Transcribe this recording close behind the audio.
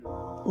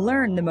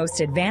Learn the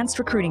most advanced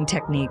recruiting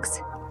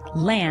techniques.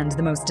 Land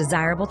the most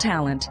desirable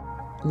talent.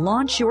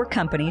 Launch your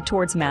company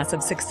towards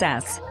massive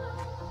success.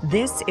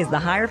 This is the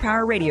Higher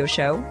Power Radio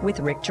Show with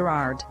Rick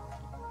Girard.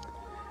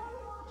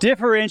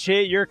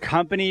 Differentiate your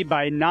company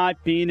by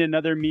not being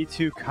another Me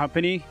Too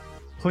company,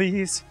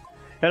 please.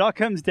 It all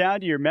comes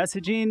down to your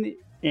messaging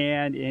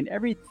and in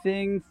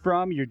everything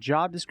from your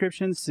job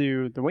descriptions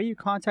to the way you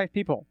contact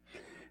people.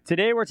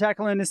 Today, we're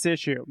tackling this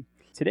issue.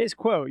 Today's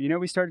quote,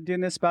 we started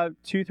doing this about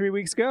 2-3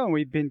 weeks ago, and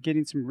we've been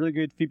getting some really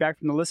good feedback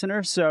from the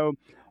listeners. So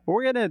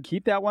we're going to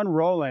keep that one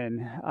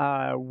rolling.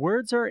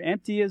 Words are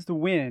empty as the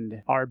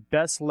wind, are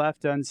best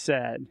left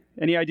unsaid.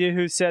 Any idea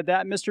who said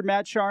that, Mr.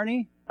 Matt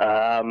Charney?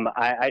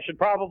 I should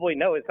probably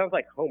know. It sounds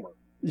like Homer.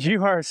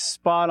 You are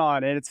spot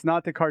on, and it's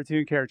not the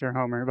cartoon character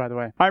Homer, by the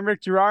way. I'm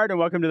Rick Girard, and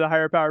welcome to the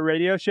Higher Power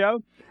Radio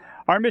Show.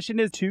 Our mission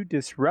is to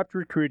disrupt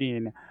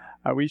recruiting.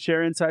 We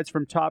share insights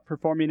from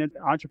top-performing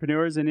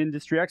entrepreneurs and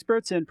industry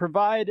experts and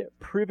provide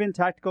proven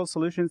tactical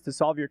solutions to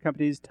solve your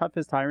company's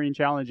toughest hiring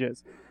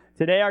challenges.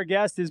 Today, our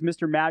guest is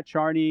Mr. Matt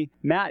Charney.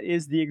 Matt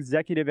is the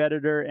executive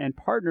editor and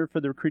partner for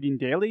the Recruiting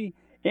Daily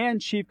and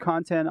chief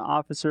content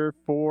officer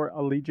for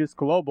Allegis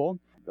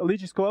Global.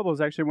 Allegis Global is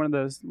actually one of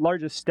the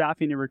largest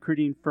staffing and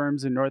recruiting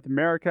firms in North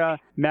America.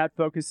 Matt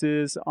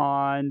focuses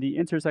on the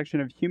intersection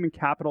of human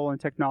capital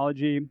and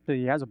technology.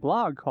 He has a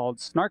blog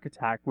called Snark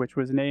Attack, which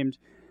was named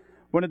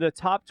one of the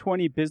top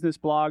 20 business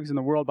blogs in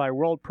the world by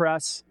World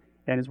Press,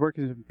 and his work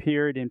has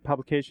appeared in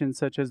publications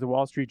such as the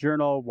Wall Street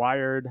Journal,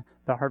 Wired,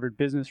 the Harvard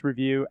Business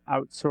Review,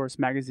 Outsource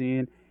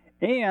Magazine,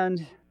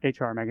 and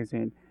HR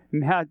Magazine.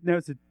 Matt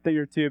knows a thing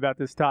or two about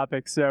this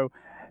topic. So,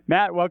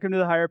 Matt, welcome to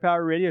the Higher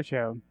Power Radio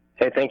Show.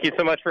 Hey, thank you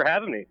so much for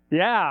having me.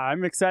 Yeah,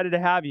 I'm excited to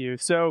have you.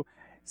 So,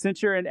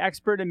 since you're an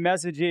expert in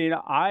messaging,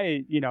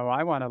 I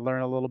want to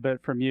learn a little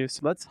bit from you.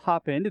 So let's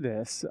hop into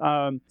this.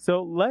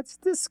 So let's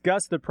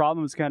discuss the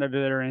problems kind of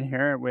that are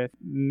inherent with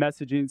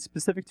messaging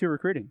specific to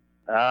recruiting.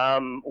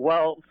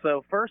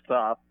 So first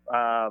off,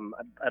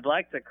 I'd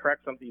like to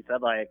correct something you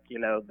said.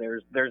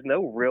 There's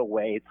no real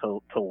way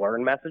to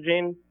learn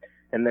messaging,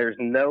 and there's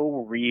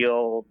no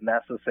real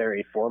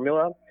necessary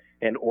formula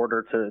in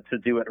order to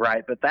do it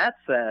right. But that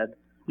said,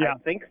 yeah. I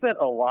think that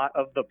a lot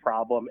of the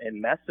problem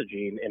in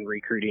messaging in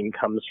recruiting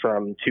comes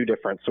from two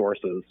different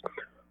sources.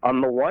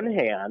 On the one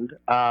hand,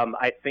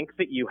 I think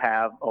that you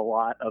have a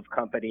lot of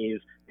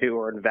companies who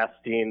are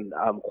investing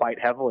quite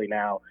heavily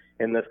now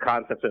in this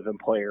concept of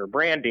employer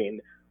branding,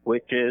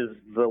 which is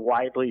the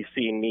widely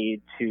seen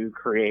need to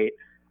create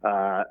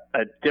a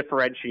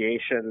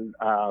differentiation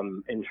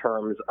in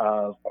terms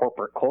of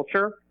corporate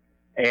culture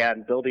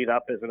and building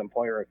up as an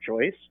employer of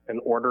choice in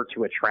order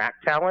to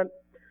attract talent.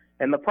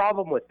 And the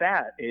problem with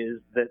that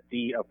is that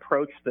the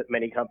approach that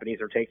many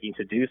companies are taking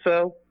to do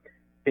so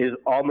is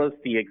almost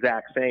the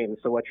exact same.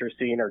 So what you're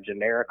seeing are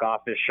generic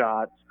office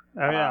shots,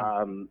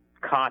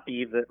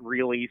 copy that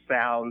really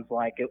sounds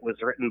like it was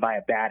written by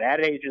a bad ad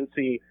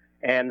agency,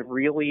 and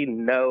really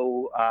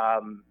no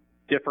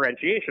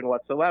differentiation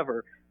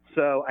whatsoever.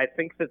 So I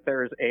think that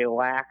there's a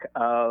lack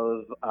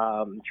of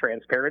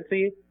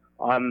transparency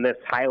on this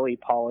highly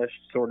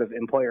polished sort of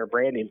employer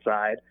branding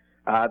side.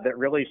 That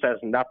really says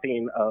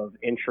nothing of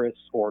interest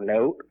or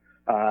note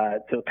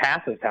to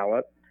passive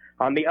talent.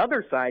 On the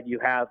other side, you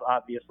have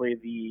obviously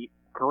the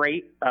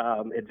great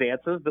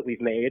advances that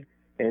we've made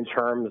in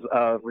terms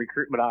of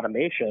recruitment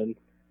automation,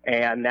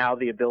 and now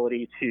the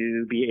ability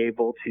to be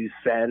able to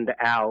send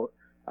out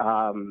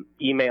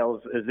emails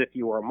as if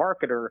you were a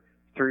marketer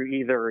through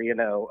either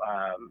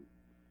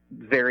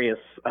various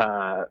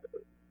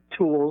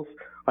tools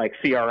like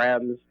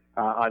CRMs.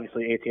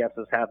 Obviously,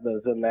 ATSs have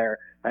those in there.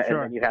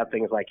 Sure. And then you have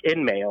things like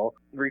InMail.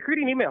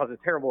 Recruiting email has a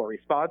terrible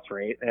response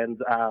rate,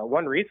 and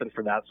one reason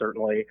for that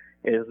certainly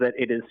is that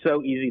it is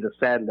so easy to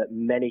send that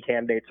many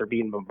candidates are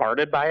being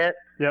bombarded by it.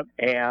 Yep.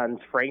 And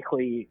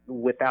frankly,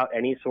 without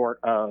any sort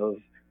of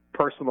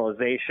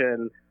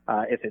personalization,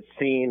 if it's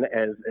seen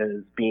as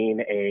being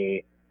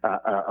a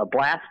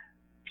blast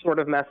sort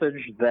of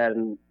message,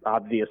 then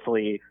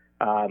obviously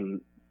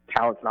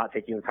talent's not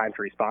taking the time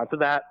to respond to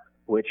that,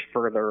 which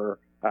further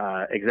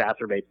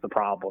exacerbates the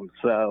problem.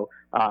 So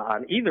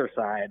on either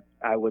side,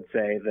 I would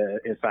say that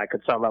if I could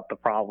sum up the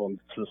problem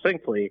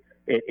succinctly,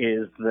 it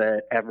is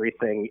that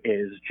everything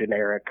is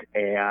generic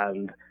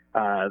and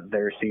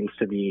there seems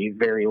to be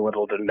very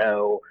little to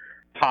no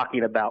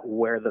talking about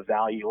where the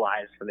value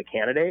lies for the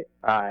candidate.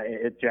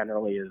 It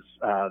generally is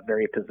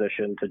very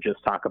positioned to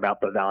just talk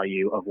about the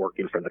value of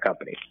working for the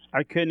company.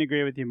 I couldn't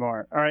agree with you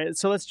more. All right,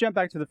 so let's jump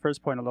back to the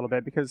first point a little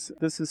bit, because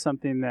this is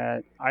something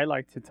that I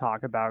like to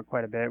talk about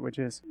quite a bit, which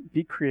is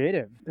be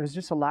creative. There's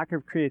just a lack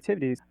of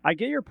creativity. I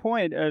get your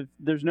point of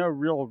there's no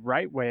real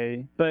right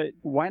way, but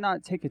why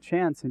not take a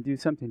chance and do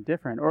something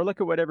different, or look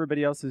at what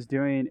everybody else is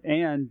doing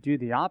and do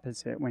the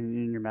opposite when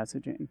in your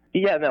messaging?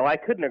 Yeah, no, I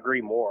couldn't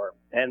agree more.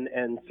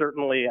 And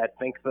certainly I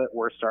think that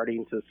we're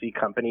starting to see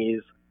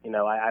companies,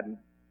 I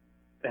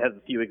have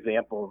a few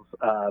examples,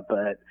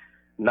 but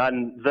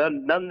none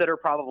that are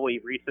probably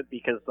recent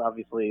because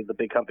obviously the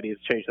big companies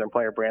change their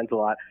employer brands a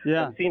lot.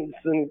 Yeah. I've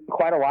seen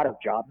quite a lot of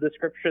job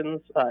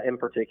descriptions in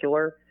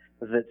particular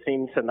that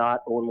seem to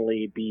not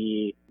only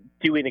be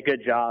doing a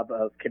good job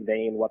of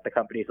conveying what the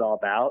company's all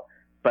about,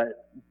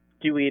 but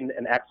doing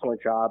an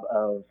excellent job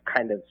of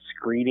kind of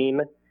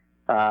screening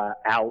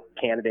out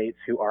candidates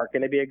who aren't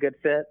going to be a good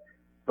fit,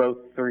 both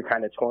through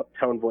kind of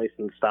tone, voice,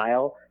 and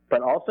style,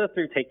 but also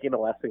through taking a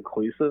less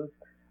inclusive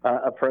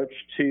approach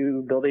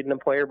to building an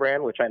employer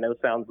brand, which I know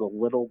sounds a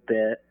little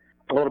bit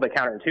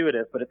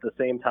counterintuitive, but at the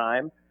same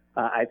time,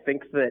 I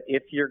think that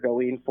if you're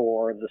going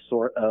for the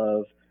sort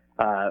of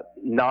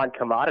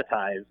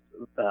non-commoditized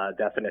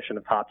definition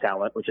of top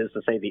talent, which is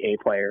to say the A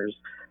players,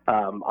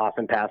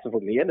 often passive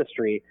in the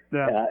industry,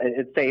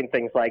 it's saying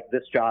things like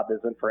this job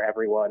isn't for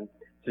everyone.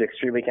 It's an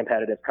extremely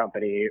competitive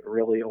company,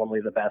 really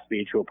only the best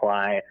need to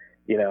apply.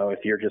 You know, if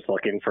you're just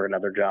looking for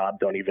another job,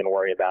 don't even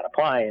worry about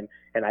applying.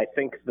 And I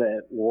think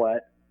that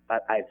what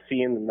I've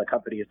seen in the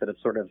companies that have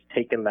sort of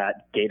taken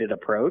that gated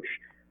approach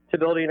to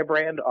building a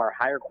brand are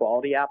higher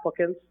quality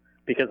applicants,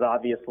 because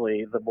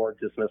obviously the more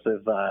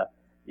dismissive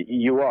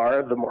you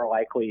are, the more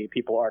likely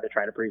people are to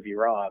try to prove you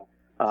wrong.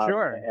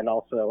 Sure. And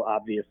also,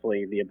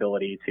 obviously, the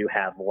ability to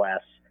have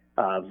less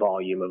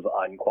volume of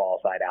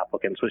unqualified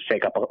applicants, which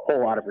take up a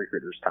whole lot of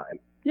recruiters' time.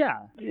 Yeah,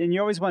 and you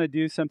always want to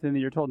do something that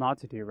you're told not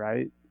to do,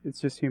 right? It's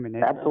just human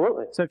nature.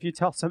 Absolutely. So if you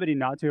tell somebody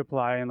not to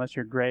apply unless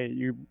you're great,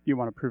 you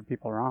want to prove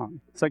people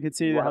wrong. So I could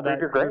see how that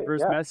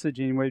reverse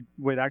messaging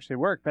would actually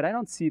work, but I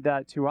don't see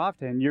that too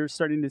often. You're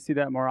starting to see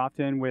that more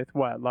often with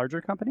what, larger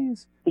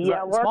companies?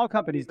 Yeah, small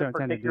companies don't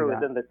tend to do that. Particularly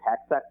within the tech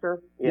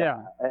sector.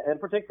 Yeah. And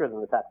particularly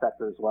in the tech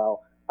sector as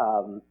well.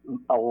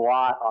 A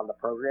lot on the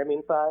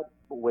programming side,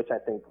 which I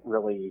think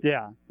really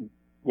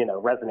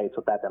resonates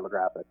with that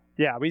demographic.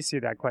 Yeah, we see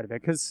that quite a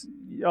bit because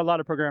a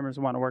lot of programmers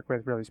want to work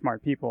with really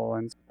smart people.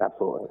 And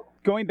absolutely.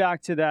 Going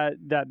back to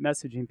that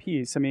messaging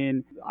piece, I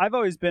mean, I've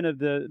always been of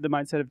the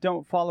mindset of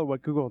don't follow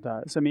what Google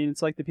does. I mean,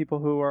 it's like the people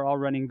who are all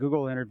running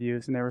Google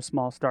interviews and they were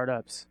small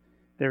startups.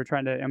 They were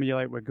trying to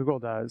emulate what Google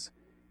does.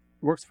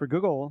 It works for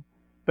Google,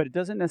 but it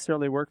doesn't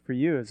necessarily work for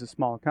you as a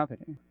small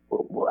company.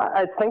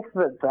 I think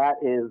that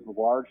is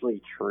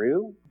largely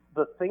true.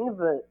 The thing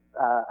that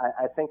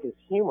I think is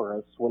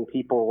humorous when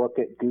people look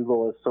at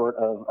Google as sort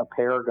of a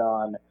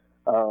paragon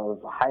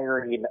of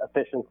hiring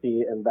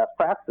efficiency and best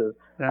practices.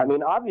 Yeah. I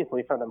mean,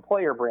 obviously, from an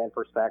employer brand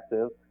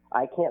perspective,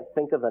 I can't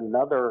think of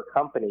another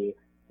company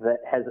that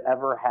has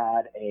ever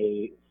had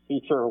a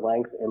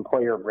feature-length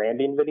employer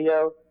branding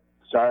video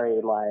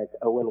starring like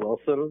Owen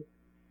Wilson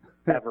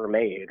ever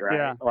made, right?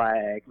 Yeah.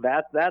 Like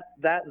that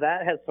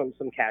has some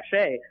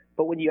cachet.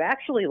 But when you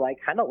actually like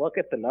kind of look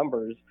at the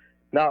numbers,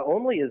 not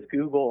only is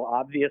Google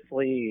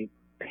obviously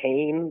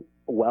paying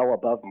well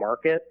above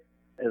market,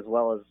 as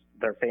well as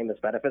their famous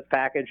benefits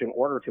package in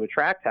order to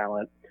attract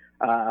talent,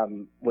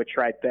 which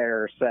right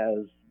there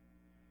says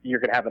you're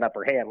going to have an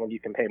upper hand when you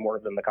can pay more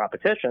than the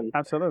competition.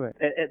 Absolutely.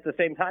 At the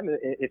same time,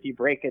 if you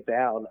break it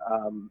down,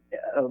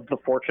 of the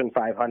Fortune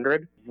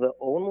 500, the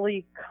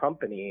only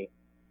company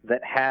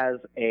that has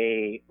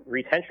a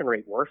retention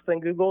rate worse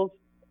than Google's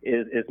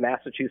is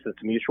Massachusetts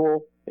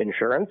Mutual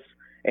Insurance.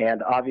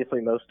 And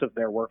obviously most of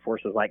their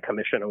workforce is like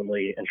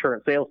commission-only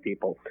insurance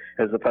salespeople,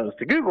 as opposed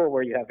to Google,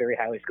 where you have very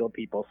highly skilled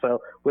people. So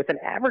with an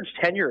average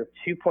tenure of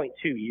 2.2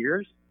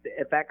 years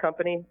at that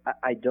company,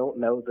 I don't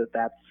know that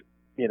that's,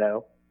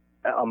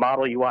 a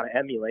model you want to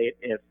emulate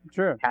if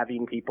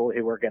having people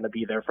who are going to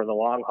be there for the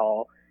long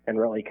haul and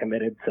really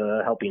committed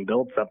to helping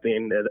build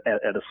something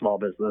at a small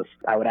business.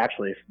 I would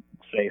actually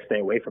say stay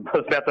away from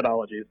those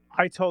methodologies.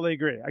 I totally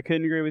agree. I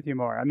couldn't agree with you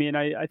more. I mean,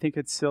 I think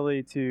it's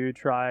silly to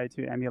try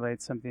to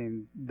emulate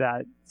something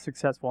that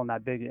successful and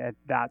that big at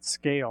that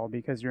scale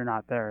because you're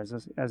not there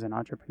as an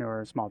entrepreneur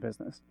or a small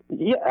business.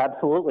 Yeah,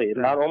 absolutely.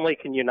 Not only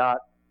can you not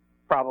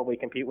probably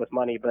compete with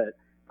money, but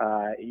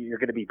you're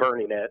going to be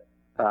burning it.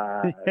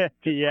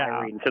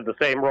 To the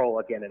same role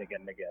again and again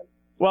and again.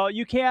 Well,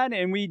 you can,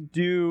 and we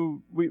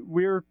do.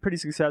 We're pretty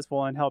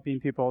successful in helping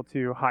people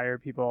to hire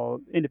people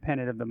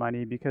independent of the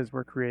money because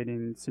we're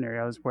creating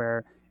scenarios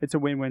where it's a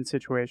win-win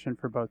situation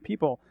for both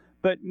people.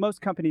 But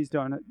most companies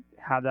don't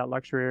have that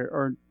luxury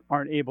or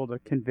aren't able to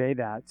convey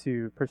that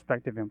to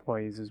prospective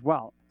employees as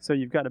well. So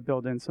you've got to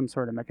build in some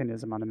sort of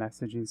mechanism on the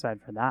messaging side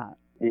for that.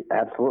 Yeah,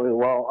 absolutely.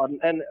 Well,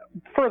 and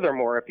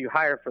furthermore, if you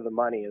hire for the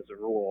money as a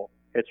rule,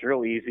 it's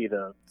real easy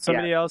to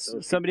somebody else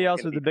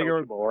with a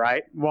bigger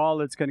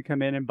wallet's going to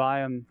come in and buy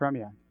them from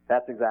you.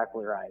 That's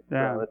exactly right.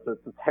 Yeah. So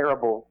it's a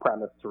terrible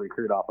premise to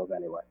recruit off of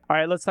anyway. All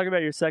right, let's talk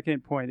about your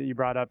second point that you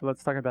brought up.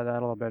 Let's talk about that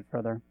a little bit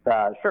further.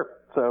 Sure.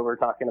 So we're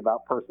talking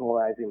about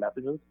personalizing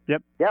messages.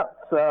 Yep. Yeah.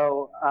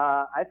 So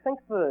I think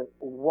that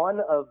one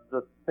of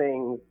the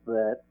things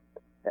that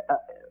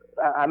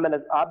I'm going to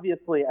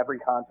obviously every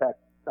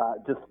context,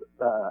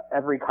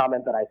 every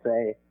comment that I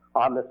say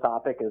on this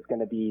topic is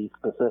going to be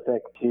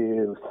specific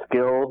to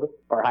skilled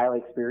or highly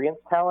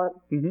experienced talent.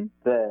 Mm-hmm.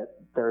 That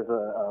there's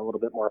a little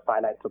bit more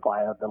finite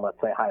supply of than, let's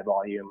say, high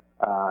volume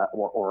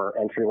or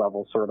entry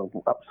level sort of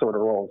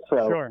roles.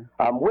 So Sure.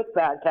 with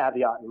that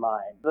caveat in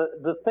mind,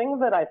 the thing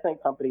that I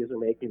think companies are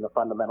making the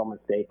fundamental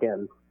mistake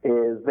in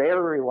is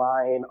they're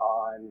relying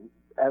on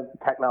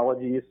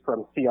technologies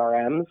from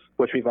CRMs,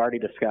 which we've already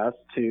discussed,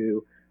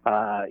 to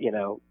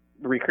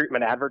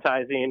recruitment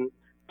advertising,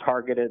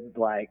 targeted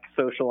like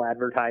social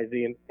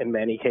advertising in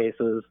many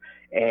cases,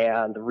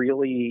 and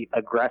really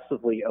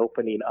aggressively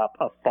opening up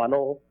a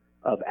funnel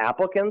of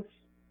applicants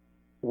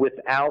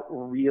without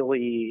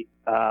really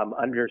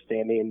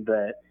understanding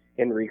that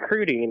in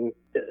recruiting,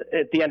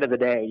 at the end of the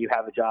day, you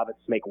have a job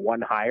that's to make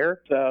one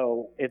hire.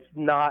 So it's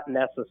not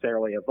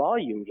necessarily a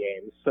volume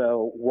game.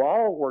 So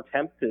while we're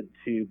tempted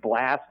to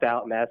blast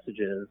out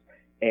messages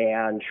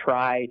and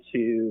try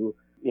to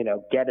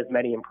get as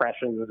many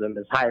impressions and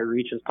as high a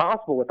reach as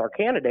possible with our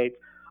candidates,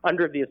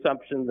 under the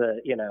assumption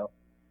that,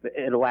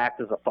 it'll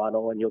act as a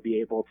funnel and you'll be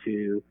able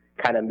to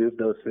kind of move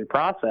those through the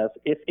process.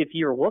 If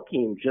you're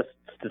looking just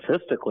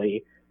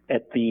statistically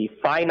at the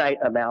finite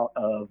amount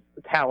of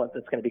talent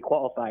that's going to be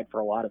qualified for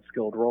a lot of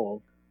skilled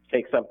roles,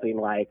 take something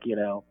like,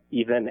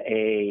 even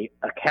a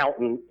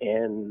accountant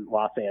in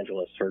Los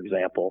Angeles, for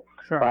example.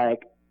 Sure.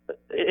 Like,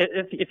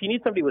 if you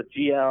need somebody with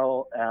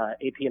GL,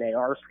 AP and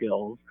AR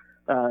skills,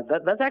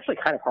 that's actually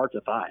kind of hard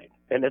to find,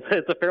 and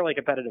it's a fairly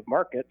competitive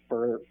market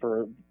for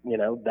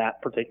that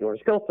particular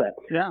skill set.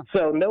 Yeah.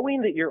 So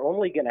knowing that you're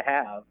only going to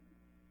have,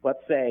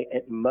 let's say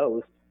at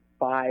most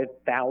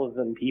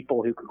 5,000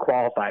 people who could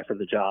qualify for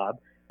the job,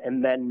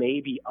 and then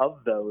maybe of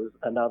those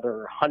another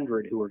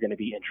 100 who are going to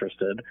be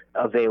interested,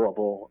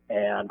 available,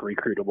 and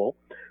recruitable.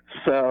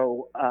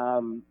 So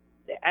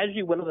as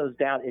you winnow those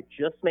down, it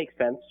just makes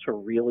sense to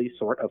really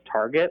sort of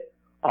target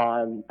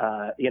on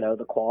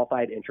the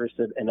qualified,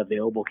 interested, and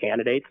available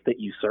candidates that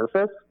you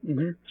surface.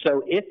 Mm-hmm.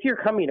 So if you're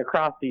coming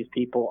across these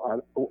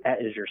people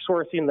as you're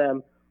sourcing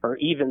them, or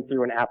even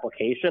through an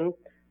application,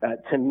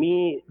 to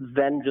me,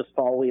 then just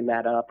following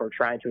that up or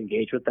trying to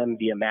engage with them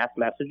via mass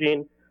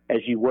messaging, as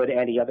you would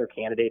any other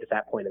candidate at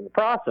that point in the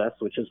process,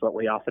 which is what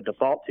we often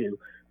default to,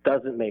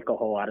 doesn't make a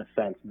whole lot of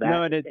sense.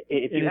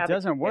 It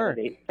doesn't work.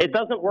 It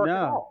doesn't work at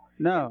all.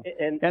 No.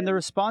 And the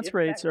response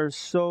rates are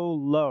so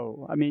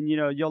low. I mean,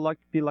 you'll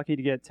be lucky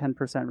to get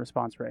 10%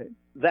 response rate.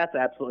 That's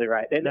absolutely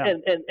right.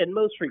 And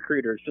most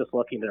recruiters just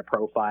looking at a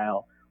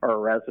profile or a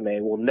resume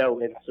will know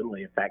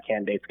instantly if that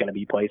candidate's going to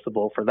be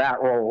placeable for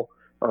that role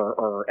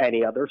or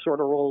any other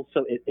sort of role.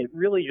 So it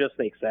really just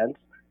makes sense,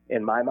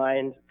 in my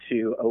mind,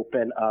 to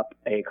open up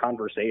a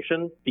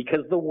conversation,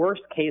 because the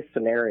worst case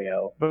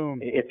scenario, boom,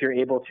 if you're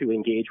able to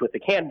engage with the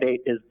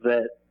candidate, is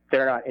that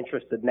they're not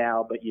interested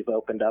now, but you've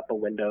opened up a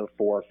window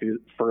for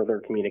further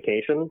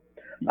communication.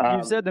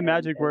 You've said the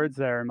magic words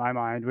there in my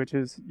mind, which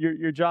is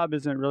your job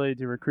isn't really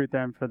to recruit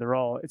them for the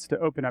role. It's to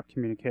open up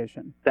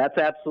communication. That's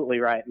absolutely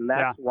right. And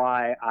that's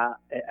why,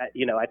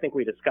 I think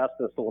we discussed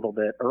this a little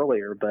bit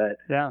earlier, but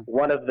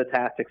one of the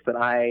tactics that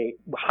I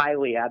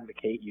highly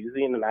advocate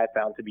using, and I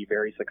found to be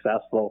very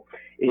successful,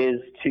 is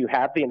to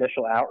have the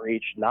initial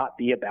outreach not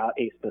be about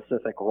a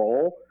specific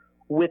role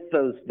with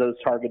those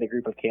targeted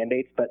group of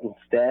candidates, but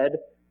instead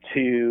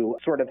to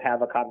sort of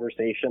have a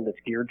conversation that's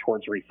geared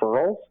towards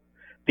referrals.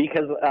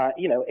 Because,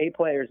 A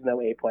players know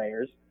A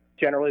players.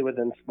 Generally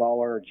within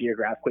smaller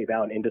geographically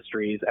bound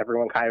industries,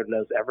 everyone kind of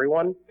knows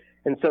everyone.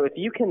 And so if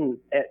you can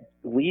at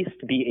least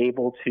be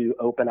able to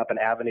open up an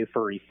avenue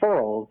for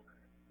referrals,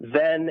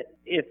 then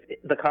if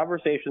the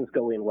conversation's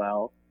going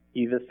well,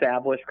 you've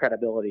established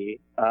credibility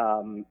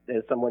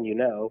as someone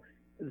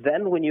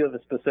then when you have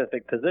a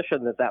specific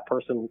position that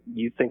person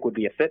you think would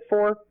be a fit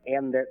for,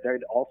 and they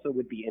also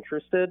would be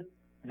interested,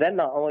 then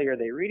not only are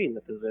they reading the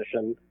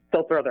position,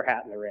 they'll throw their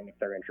hat in the ring if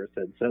they're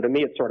interested. So to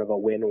me, it's sort of a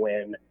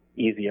win-win,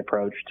 easy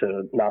approach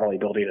to not only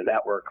building a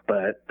network,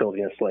 but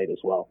building a slate as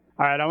well.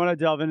 All right, I want to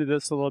delve into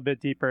this a little bit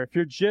deeper. If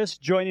you're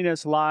just joining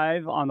us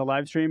live on the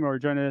live stream or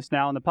joining us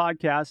now on the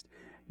podcast,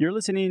 you're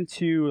listening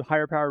to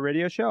Higher Power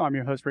Radio Show. I'm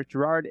your host, Rick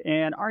Girard,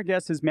 and our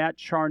guest is Matt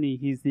Charney.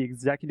 He's the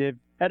executive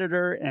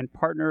editor and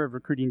partner of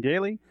Recruiting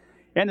Daily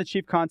and the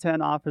chief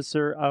content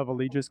officer of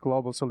Allegis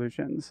Global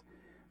Solutions.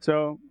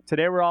 So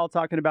today we're all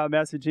talking about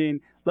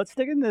messaging. Let's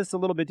dig into this a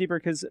little bit deeper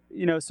because,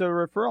 so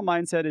referral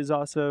mindset is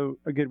also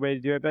a good way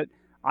to do it. But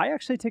I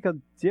actually take a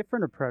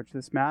different approach to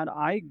this, Matt.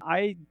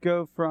 I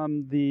go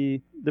from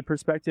the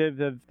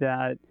perspective of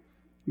that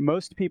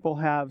most people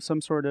have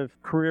some sort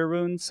of career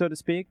wound, so to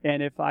speak.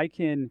 And if I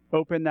can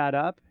open that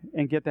up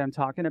and get them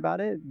talking about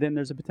it, then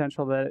there's a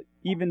potential that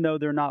even though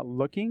they're not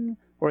looking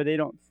or they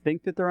don't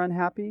think that they're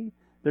unhappy,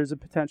 there's a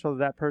potential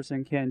that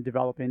person can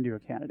develop into a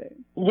candidate.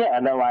 Yeah,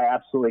 no, I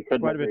absolutely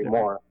couldn't agree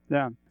more.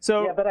 Yeah.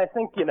 So, but I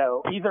think,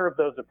 either of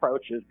those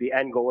approaches, the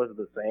end goal is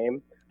the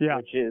same,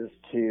 which is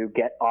to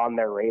get on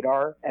their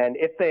radar. And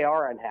if they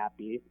are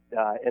unhappy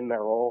in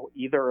their role,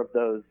 either of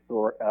those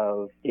sort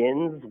of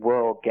ends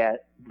will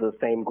get the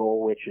same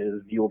goal, which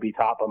is you'll be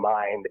top of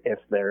mind if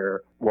they're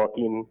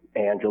looking,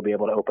 and you'll be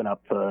able to open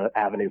up the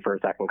avenue for a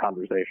second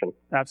conversation.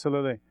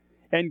 Absolutely.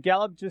 And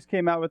Gallup just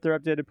came out with their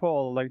updated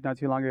poll like not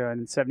too long ago,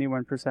 and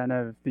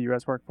 71% of the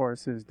U.S.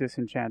 workforce is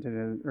disenchanted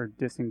or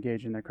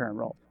disengaged in their current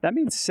role. That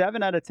means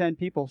 7 out of 10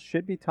 people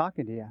should be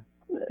talking to you.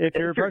 If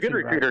you're a good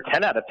recruiter,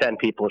 10 out of 10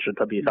 people should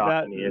be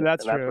talking to you.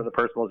 That's and true. That's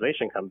where the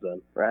personalization comes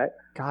in, right?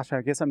 Gosh,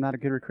 I guess I'm not a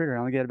good recruiter. I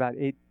only get about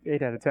 8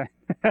 out of 10.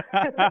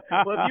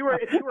 Well,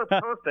 if you were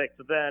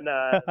perfect, then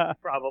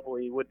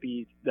probably would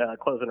be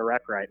closing a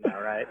rec right now,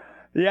 right?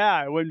 Yeah,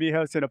 I wouldn't be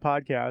hosting a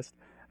podcast.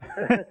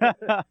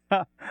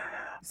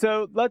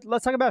 So let's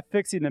talk about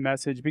fixing the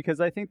message,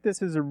 because I think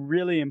this is a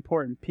really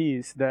important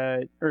piece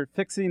or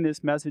fixing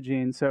this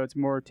messaging so it's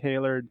more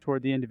tailored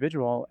toward the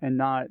individual and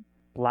not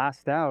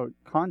blast out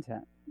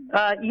content.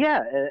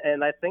 Yeah,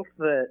 and I think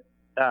that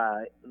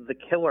the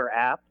killer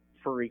app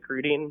for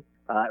recruiting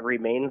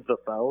remains the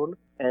phone.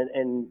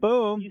 And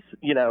boom.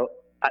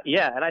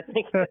 Yeah, and I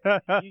think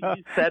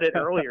you said it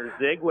earlier,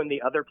 zig when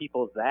the other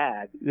people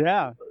zag.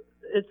 Yeah.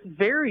 It's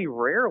very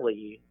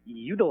rarely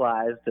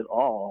utilized at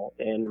all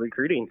in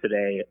recruiting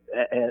today.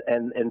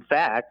 And in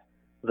fact,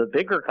 the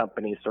bigger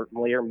companies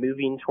certainly are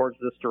moving towards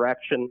this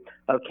direction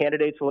of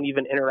candidates won't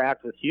even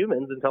interact with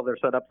humans until they're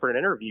set up for an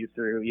interview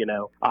through,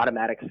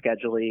 automatic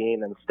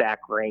scheduling and stack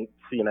ranks,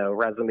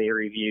 resume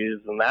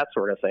reviews and that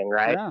sort of thing,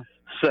 right? Yeah.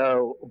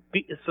 So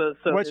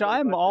which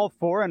I'm all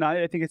for, and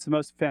I think it's the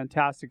most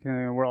fantastic thing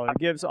in the world. It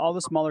gives all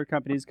the smaller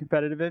companies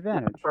competitive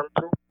advantage.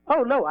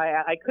 Oh, no,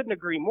 I couldn't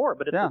agree more.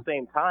 But at the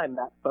same time,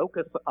 that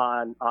focus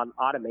on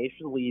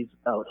automation leaves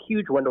a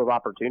huge window of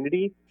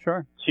opportunity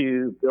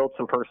to build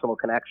some personal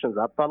connections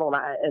up funnel.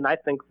 And I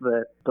think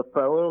that the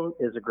phone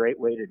is a great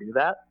way to do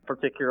that,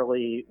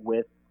 particularly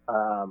with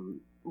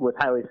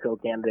highly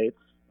skilled candidates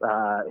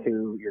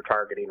who you're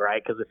targeting,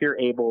 right? Because if you're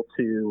able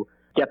to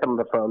get them on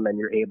the phone, then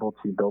you're able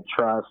to build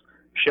trust,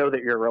 show that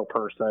you're a real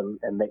person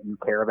and that you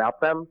care about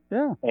them.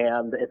 Yeah.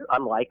 And it's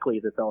unlikely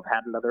that they'll have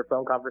had another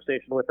phone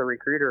conversation with a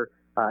recruiter,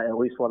 at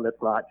least one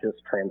that's not just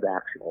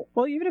transactional.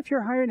 Well, even if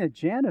you're hiring a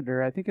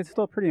janitor, I think it's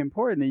still pretty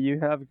important that you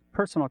have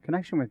personal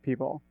connection with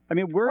people. I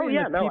mean, we're in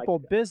the people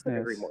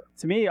business.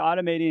 To me,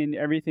 automating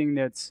everything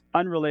that's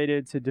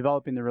unrelated to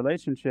developing the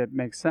relationship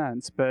makes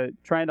sense, but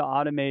trying to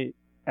automate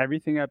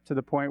everything up to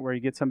the point where you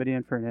get somebody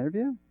in for an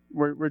interview,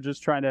 we're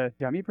just trying to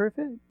dummy-proof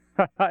it?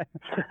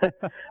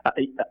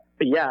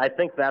 Yeah, I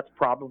think that's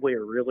probably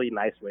a really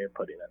nice way of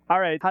putting it. All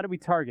right, how do we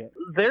target?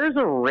 There's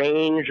a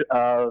range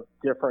of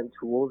different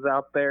tools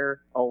out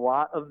there. A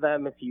lot of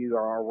them, if you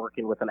are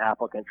working with an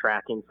applicant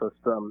tracking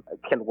system,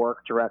 can work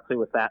directly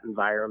with that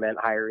environment.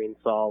 Hiring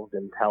Solved,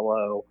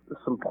 Intello,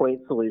 some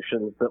point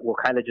solutions that will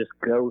kind of just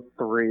go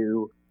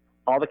through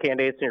all the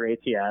candidates in your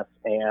ATS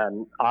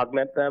and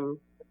augment them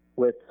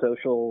with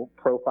social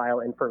profile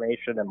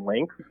information and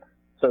links,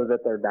 so that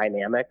they're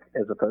dynamic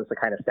as opposed to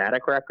kind of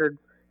static records.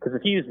 Because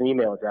if you use an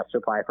email address to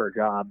apply for a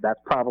job, that's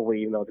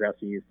probably email address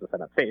you use to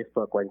set up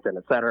Facebook, LinkedIn,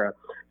 et cetera.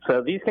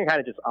 So these can kind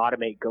of just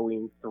automate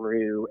going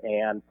through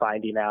and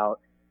finding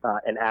out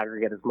and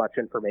aggregate as much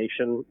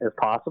information as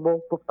possible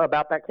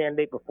about that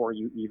candidate before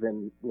you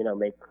even,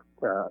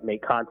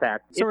 make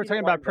contact. So we're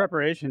talking about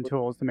preparation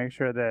tools to make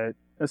sure that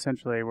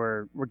essentially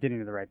we're getting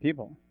to the right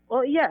people.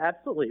 Well, yeah,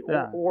 absolutely.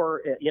 Yeah.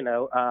 Or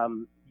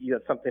you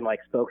have something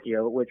like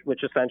Spokio,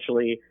 which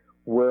essentially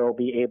will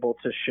be able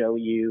to show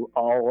you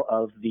all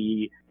of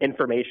the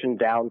information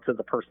down to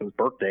the person's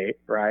birth date,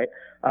 right?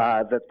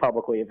 That's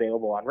publicly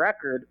available on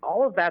record.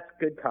 All of that's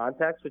good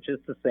context, which is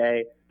to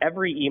say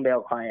every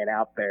email client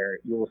out there,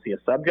 you will see a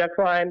subject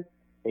line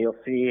and you'll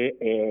see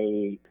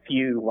a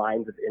few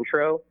lines of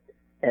intro.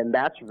 And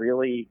that's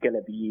really going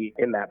to be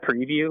in that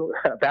preview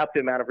about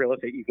the amount of real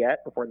estate you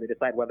get before they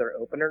decide whether to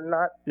open it or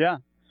not. Yeah.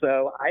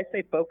 So I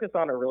say focus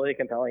on a really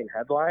compelling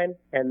headline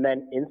and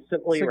then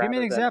instantly. So give me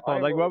an example.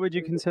 Like, what would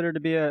you consider to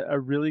be a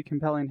really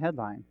compelling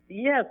headline?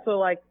 Yeah.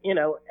 So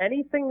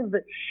anything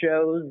that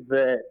shows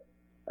that,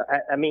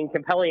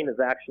 compelling is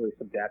actually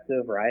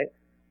subjective, right?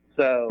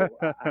 So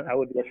I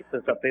would be interested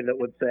in something that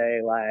would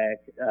say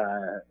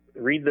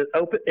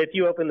if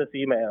you open this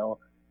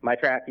email, my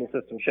tracking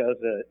system shows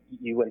that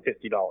you win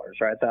 $50,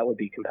 right? That would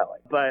be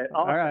compelling. But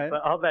all right.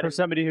 For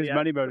somebody who's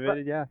money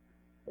motivated, yeah.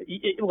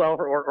 Well,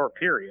 or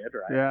period,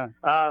 right?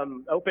 Yeah.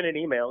 Open an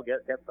email,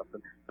 get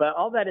something. But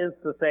all that is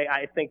to say,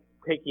 I think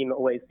taking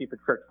away stupid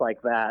tricks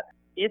like that,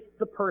 if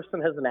the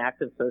person has an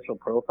active social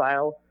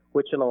profile,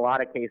 which in a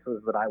lot of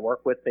cases that I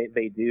work with,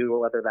 they do,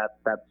 whether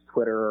that's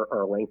Twitter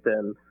or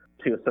LinkedIn,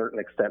 to a certain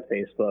extent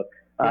Facebook.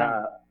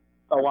 Yeah.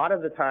 A lot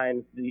of the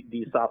times,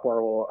 the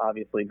software will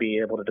obviously be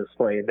able to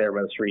display their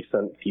most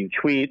recent few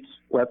tweets.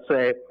 Let's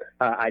say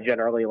I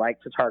generally like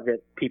to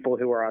target people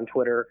who are on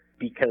Twitter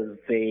because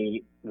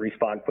they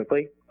respond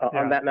quickly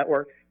on that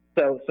network.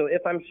 So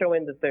if I'm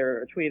showing that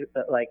their tweet,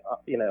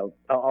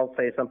 I'll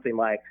say something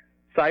like,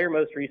 saw your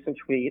most recent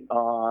tweet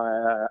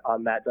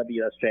on that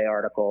WSJ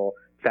article,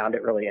 found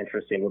it really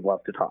interesting, would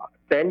love to talk.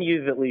 Then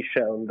you've at least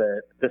shown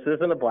that this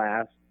isn't a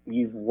blast.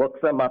 You've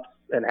looked them up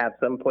and have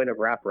some point of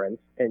reference,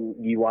 and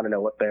you want to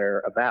know what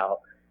they're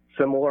about.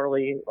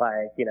 Similarly,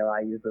 I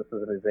use this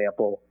as an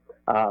example.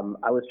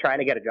 I was trying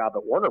to get a job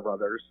at Warner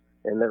Brothers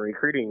in the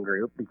recruiting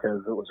group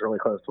because it was really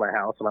close to my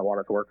house and I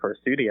wanted to work for a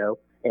studio.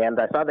 And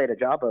I saw they had a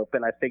job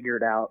open. I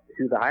figured out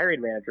who the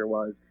hiring manager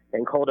was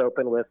and cold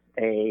open with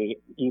a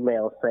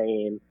email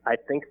saying, I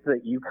think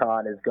that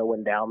UConn is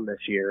going down this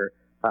year.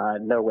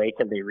 No way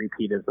can they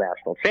repeat as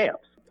national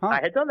champs. Huh. I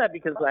had done that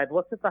because I'd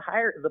looked at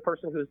the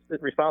person who's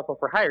responsible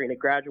for hiring. It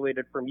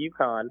graduated from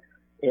UConn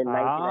in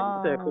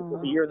 1996, which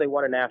was the year they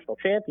won a national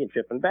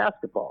championship in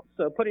basketball.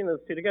 So putting those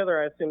two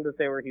together, I assumed that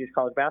they were a huge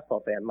college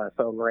basketball fan. My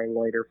phone rang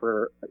later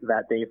for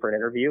that day for an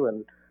interview,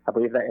 and I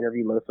believe that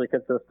interview mostly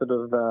consisted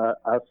of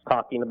us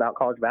talking about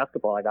college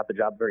basketball. I got the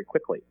job very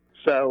quickly.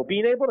 So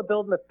being able to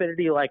build an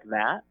affinity like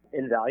that,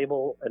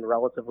 invaluable and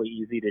relatively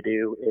easy to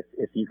do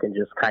if you can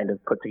just kind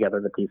of put together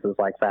the pieces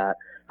like that.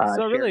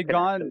 So really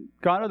gone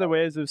are the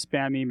ways of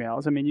spam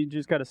emails. I mean, you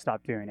just got to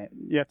stop doing it.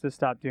 You have to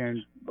stop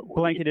doing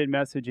blanketed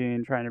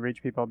messaging, trying to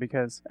reach people,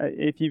 because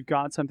if you've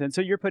got something,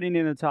 so you're putting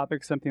in a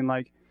topic, something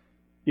like,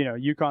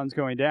 UConn's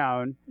going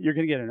down, you're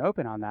going to get an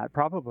open on that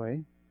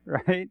probably,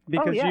 right?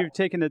 Because you've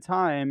taken the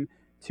time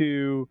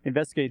to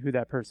investigate who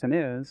that person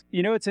is.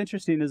 What's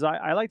interesting is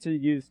I like to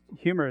use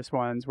humorous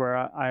ones where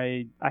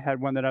I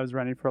had one that I was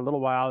running for a little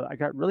while. I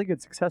got really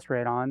good success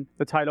rate on.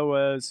 The title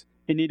was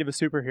In Need of a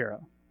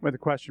Superhero with a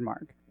question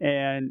mark.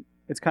 And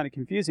it's kind of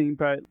confusing,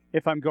 but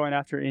if I'm going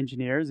after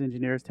engineers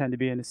tend to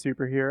be into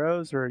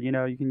superheroes, or,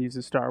 you can use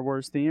a Star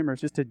Wars theme or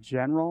just a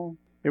general.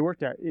 It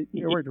worked out. It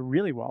worked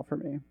really well for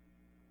me.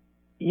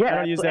 Yeah, I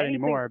don't use that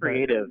anymore.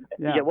 Creative.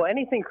 Well,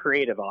 anything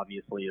creative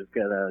obviously is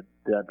going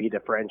to be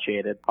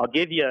differentiated. I'll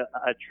give you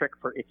a trick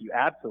for if you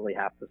absolutely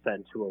have to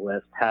send to a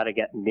list, how to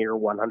get near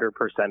 100%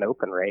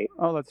 open rate.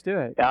 Oh, let's do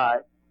it.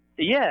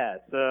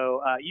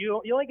 So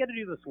you only get to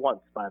do this once,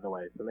 by the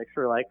way, so make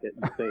sure you like it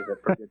and save it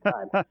for a good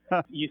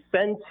time. You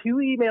send 2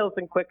 emails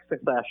in quick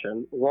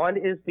succession. One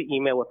is the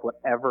email with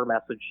whatever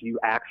message you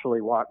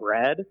actually want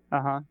read,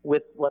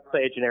 with, let's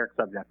say, a generic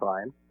subject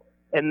line.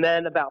 And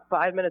then about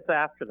 5 minutes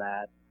after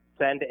that,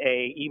 send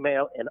a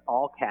email in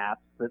all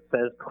caps that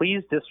says,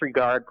 please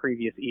disregard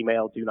previous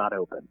email, do not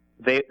open.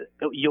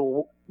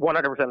 You'll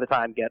 100% of the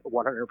time get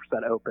 100%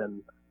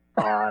 open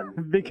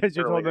on because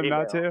you told them email.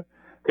 Not to?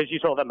 Because you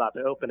told them not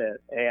to open it,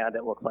 and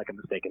it looks like a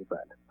mistaken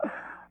send.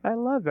 I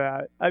love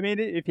that. I mean,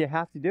 if you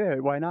have to do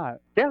it, why not?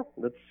 Yeah,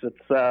 it's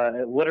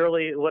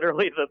literally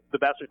the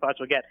best response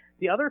you'll get.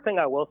 The other thing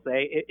I will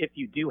say, if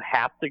you do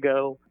have to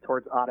go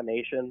towards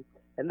automation,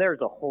 and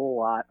there's a whole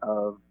lot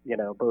of,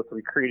 both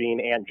recruiting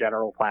and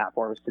general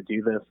platforms to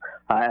do this,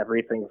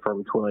 everything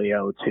from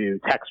Twilio to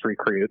Text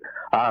Recruit.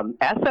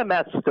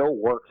 SMS still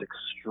works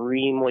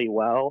extremely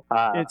well.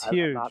 It's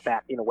huge. I'm not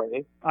backing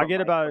away. I get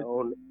about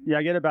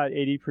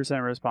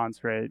 80%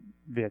 response rate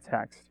via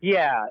text.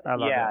 Yeah,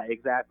 it.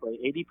 Exactly.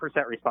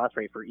 80% response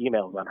rate for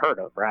email is unheard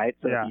of, right?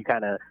 So if you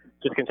kind of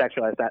just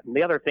contextualize that. And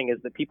the other thing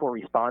is that people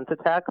respond to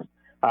text,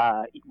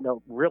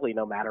 really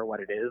no matter what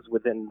it is,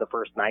 within the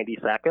first 90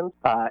 seconds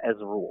as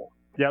a rule.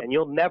 Yep. And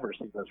you'll never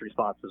see those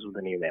responses with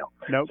an email.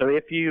 Nope. So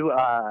if you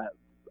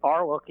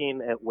are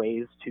looking at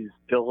ways to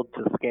build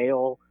to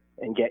scale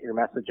and get your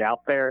message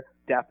out there,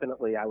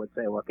 definitely I would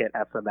say look at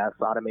SMS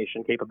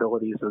automation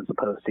capabilities as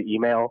opposed to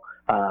email,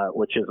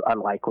 which is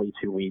unlikely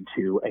to lead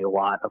to a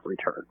lot of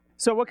return.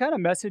 So what kind of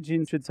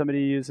messaging should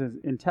somebody use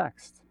in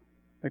text?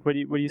 Like, what do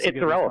you see? It's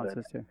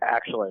irrelevant,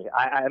 actually.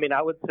 I mean,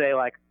 I would say,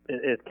 like,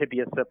 it could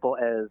be as simple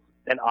as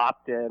an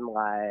opt-in,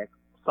 like,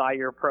 saw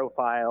your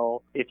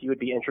profile. If you would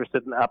be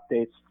interested in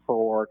updates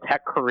for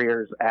tech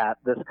careers at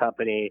this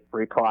company,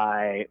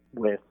 reply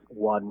with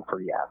 1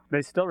 for yes.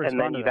 They still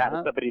respond. And then you've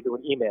added somebody to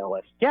an email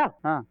list. Yeah,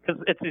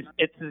 because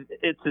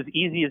it's as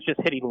easy as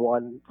just hitting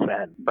 1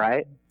 send,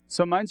 right?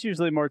 So mine's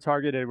usually more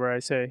targeted, where I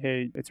say,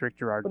 "Hey, it's Rick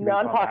Girard." No,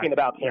 I'm talking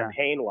about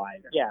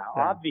campaign-wise. Yeah,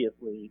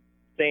 obviously,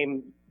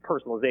 same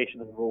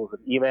personalization and rules of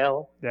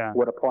email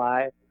would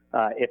apply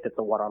if it's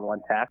a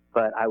one-on-one text,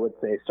 but I would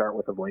say start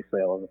with a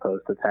voicemail as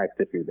opposed to text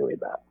if you're doing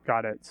that.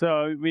 Got it.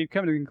 So we've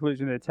come to the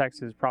conclusion that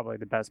text is probably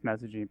the best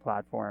messaging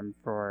platform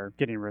for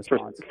getting a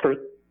response.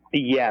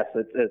 Yes,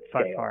 it's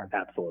by scale, far.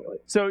 Absolutely.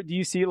 So do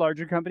you see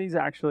larger companies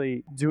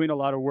actually doing a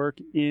lot of work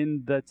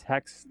in the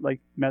text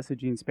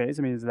messaging space?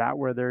 I mean, is that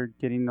where they're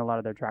getting a lot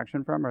of their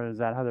traction from, or is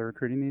that how they're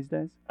recruiting these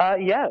days?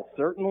 Yes,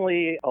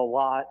 certainly a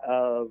lot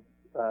of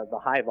the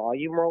high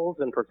volume roles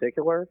in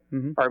particular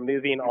are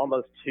moving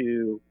almost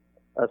to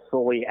a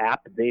solely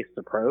app-based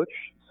approach.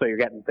 So you're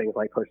getting things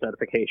like push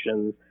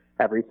notifications,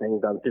 everything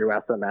done through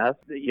SMS,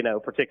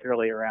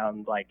 particularly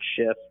around like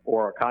shift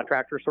or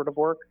contractor sort of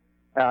work.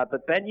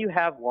 But then you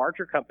have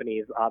larger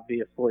companies,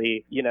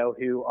 obviously,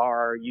 who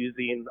are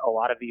using a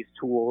lot of these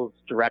tools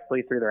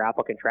directly through their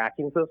applicant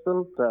tracking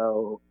system.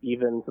 So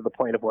even to the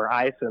point of where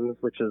iCIMS,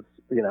 which is,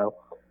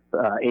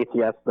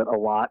 ATS that a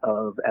lot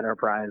of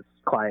enterprise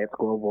clients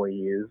globally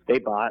use, they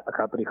bought a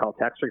company called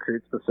Text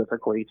Recruit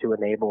specifically to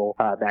enable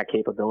that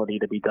capability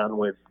to be done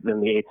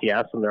within the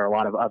ATS. And there are a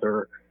lot of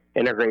other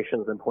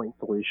integrations and point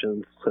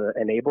solutions to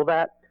enable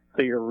that.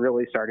 So you're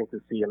really starting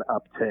to see an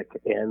uptick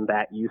in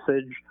that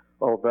usage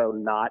although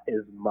not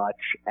as much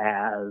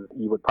as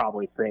you would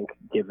probably think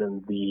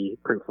given the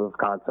proof of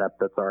concept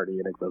that's already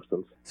in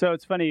existence. So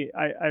it's funny,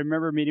 I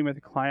remember meeting with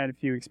a client a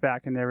few weeks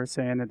back, and they were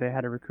saying that they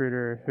had a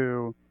recruiter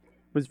who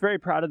was very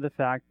proud of the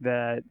fact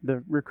that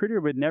the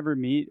recruiter would never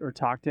meet or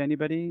talk to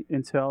anybody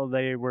until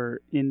they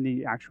were in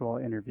the actual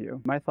interview.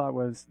 My thought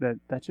was that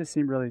just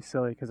seemed really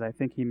silly because I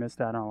think he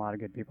missed out on a lot of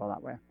good people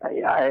that way.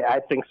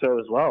 I think so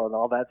as well. And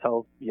all that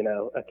tells,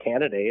 a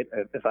candidate,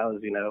 if I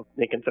was,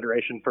 in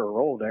consideration for a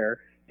role there,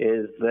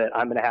 is that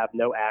I'm going to have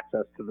no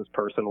access to this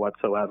person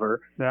whatsoever.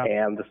 Yeah.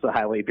 And this is a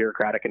highly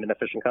bureaucratic and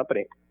inefficient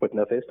company with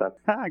no face time.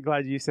 I'm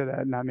glad you said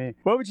that, not me.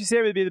 What would you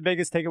say would be the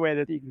biggest takeaway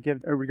that you can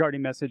give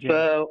regarding messaging?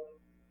 So,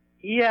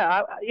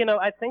 yeah,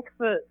 I think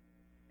that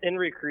in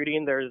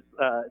recruiting, there's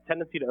a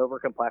tendency to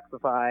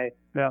overcomplexify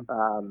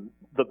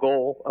the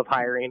goal of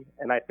hiring.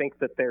 And I think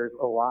that there's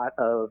a lot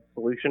of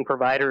solution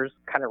providers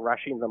kind of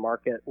rushing the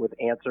market with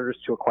answers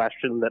to a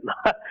question that,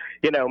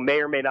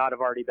 may or may not have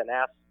already been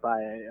asked by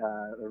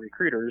the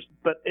recruiters.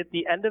 But at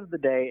the end of the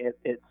day,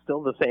 it's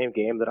still the same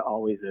game that it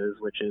always is,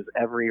 which is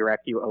every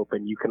rec you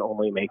open, you can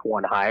only make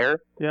one hire.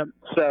 Yep.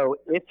 So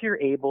if you're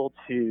able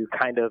to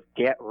kind of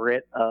get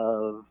rid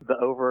of the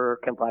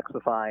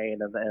over-complexifying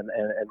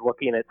and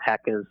looking at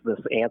tech as this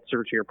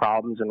answer to your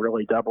problems and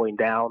really doubling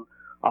down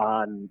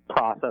on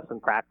process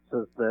and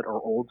practices that are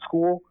old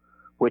school,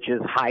 which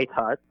is high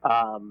touch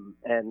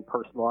and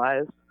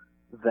personalized,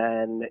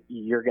 then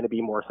you're going to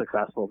be more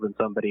successful than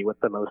somebody with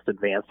the most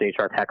advanced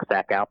HR tech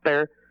stack out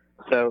there.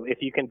 So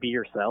if you can be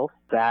yourself,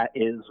 that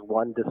is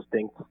one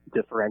distinct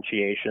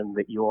differentiation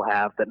that you'll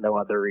have that no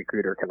other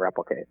recruiter can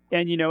replicate.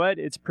 And you know what?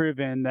 It's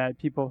proven that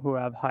people who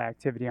have high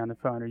activity on the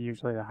phone are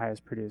usually the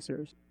highest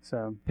producers.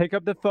 So pick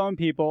up the phone,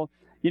 people.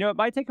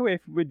 My takeaway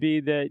would be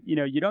that,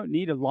 you don't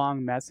need a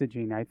long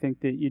messaging. I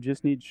think that you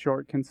just need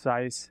short,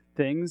 concise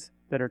things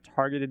that are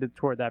targeted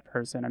toward that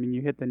person. I mean,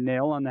 you hit the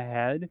nail on the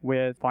head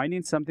with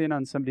finding something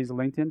on somebody's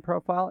LinkedIn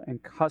profile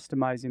and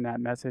customizing that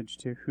message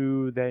to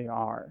who they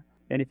are.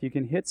 And if you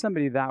can hit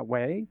somebody that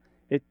way,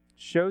 it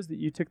shows that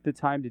you took the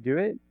time to do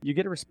it. You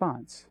get a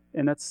response.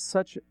 And that's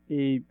such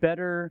a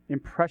better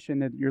impression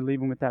that you're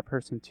leaving with that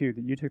person too,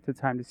 that you took the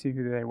time to see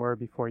who they were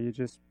before you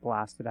just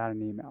blasted out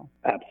an email.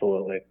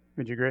 Absolutely.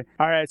 Would you agree?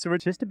 All right, so we're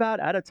just about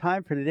out of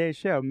time for today's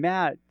show.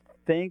 Matt,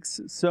 thanks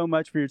so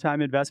much for your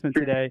time investment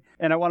today.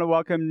 And I want to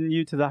welcome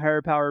you to the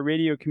Higher Power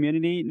Radio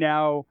community.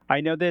 Now,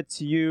 I know that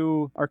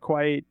you are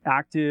quite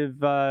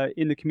active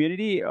in the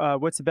community.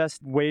 What's the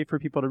best way for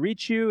people to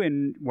reach you,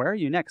 and where are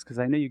you next? Because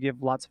I know you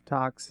give lots of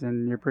talks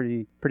and you're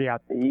pretty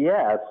out there.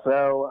 Yeah,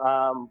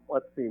 so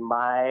let's see.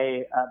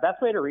 My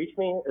best way to reach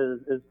me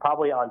is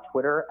probably on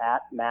Twitter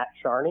at Matt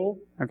Charney.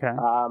 Okay.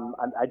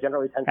 I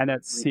generally tend to... And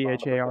that's CHARNEY?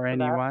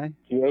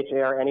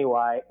 CHARNEY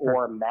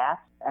or Matt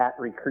at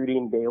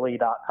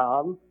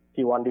recruitingdaily.com if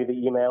you want to do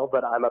the email,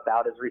 but I'm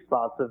about as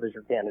responsive as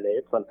your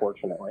candidates,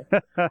 unfortunately.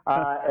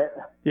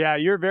 Yeah,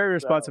 you're very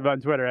responsive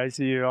on Twitter. I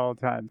see you all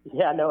the time.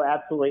 Yeah, no,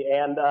 absolutely.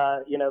 And,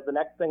 the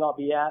next thing I'll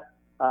be at,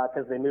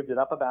 because they moved it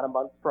up about a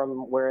month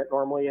from where it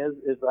normally is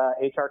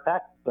HR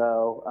Tech.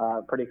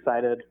 So pretty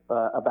excited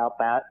about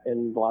that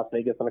in Las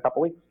Vegas in a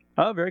couple weeks.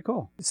 Oh, very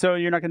cool. So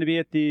you're not going to be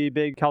at the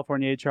big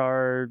California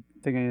HR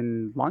thing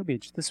in Long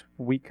Beach this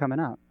week coming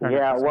up?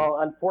 Yeah, well,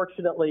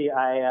 unfortunately,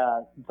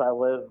 since I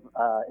live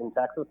in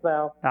Texas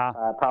now,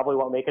 probably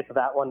won't make it to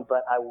that one,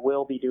 but I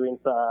will be doing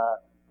a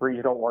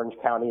regional Orange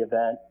County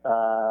event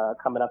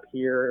coming up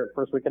here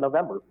first week in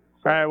November.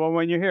 So. All right, well,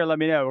 when you're here, let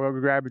me know. We'll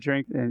grab a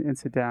drink and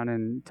sit down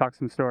and talk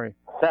some story.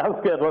 Sounds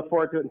good. Look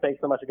forward to it, and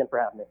thanks so much again for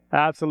having me.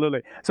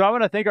 Absolutely. So I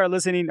want to thank our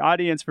listening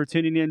audience for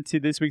tuning in to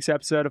this week's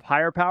episode of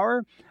Higher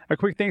Power. A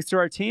quick thanks to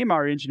our team,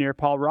 our engineer,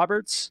 Paul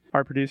Roberts,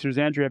 our producers,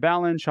 Andrea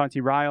Ballin,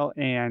 Shanti Ryle,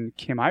 and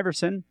Kim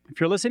Iverson. If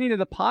you're listening to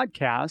the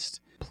podcast,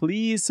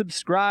 please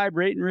subscribe,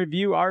 rate, and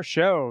review our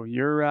show.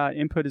 Your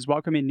input is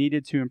welcome and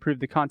needed to improve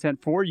the content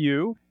for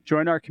you.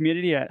 Join our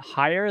community at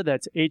Hire,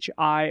 that's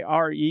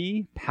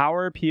HIRE,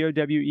 Power,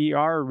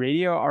 POWER,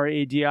 Radio,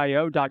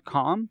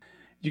 RADIO.com.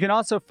 You can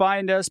also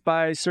find us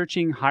by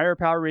searching Higher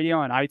Power Radio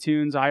on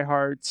iTunes,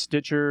 iHeart,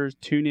 Stitcher,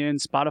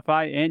 TuneIn,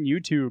 Spotify, and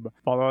YouTube.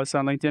 Follow us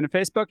on LinkedIn and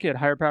Facebook at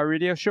Higher Power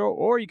Radio Show,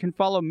 or you can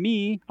follow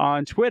me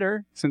on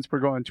Twitter, since we're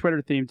going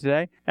Twitter themed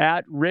today,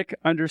 at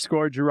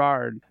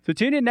Rick_Girard. So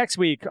tune in next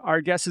week.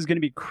 Our guest is going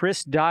to be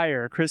Chris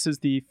Dyer. Chris is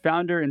the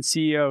founder and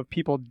CEO of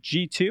People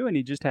G2, and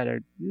he just had a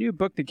new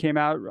book that came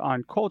out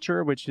on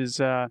culture, which is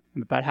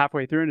about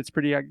halfway through, and it's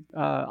pretty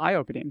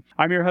eye-opening.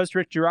 I'm your host,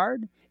 Rick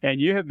Girard, and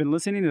you have been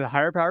listening to the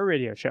Higher Power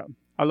Radio Show.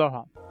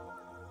 Aloha.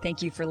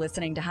 Thank you for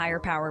listening to Higher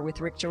Power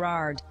with Rick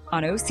Girard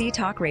on OC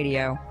Talk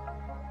Radio.